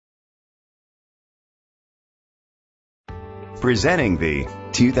Presenting the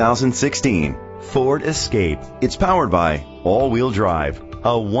 2016 Ford Escape. It's powered by all-wheel drive,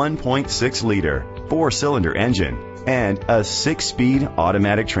 a 1.6-liter 4-cylinder engine, and a 6-speed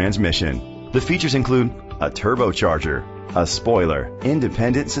automatic transmission. The features include a turbocharger, a spoiler,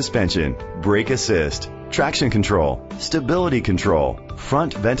 independent suspension, brake assist, traction control, stability control,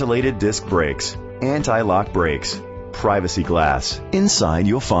 front ventilated disc brakes, anti-lock brakes, privacy glass. Inside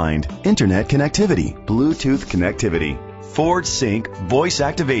you'll find internet connectivity, Bluetooth connectivity, Ford Sync voice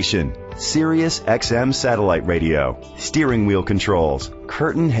activation, Sirius XM satellite radio, steering wheel controls,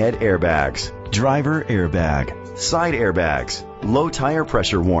 curtain head airbags, driver airbag, side airbags, low tire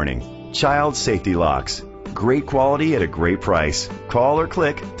pressure warning, child safety locks. Great quality at a great price. Call or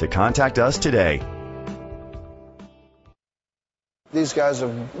click to contact us today. These guys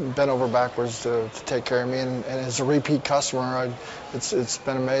have bent over backwards to take care of me, and as a repeat customer, it's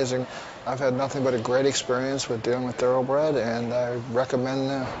been amazing. I've had nothing but a great experience with dealing with Thoroughbred, and I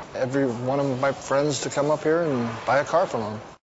recommend every one of my friends to come up here and buy a car from them.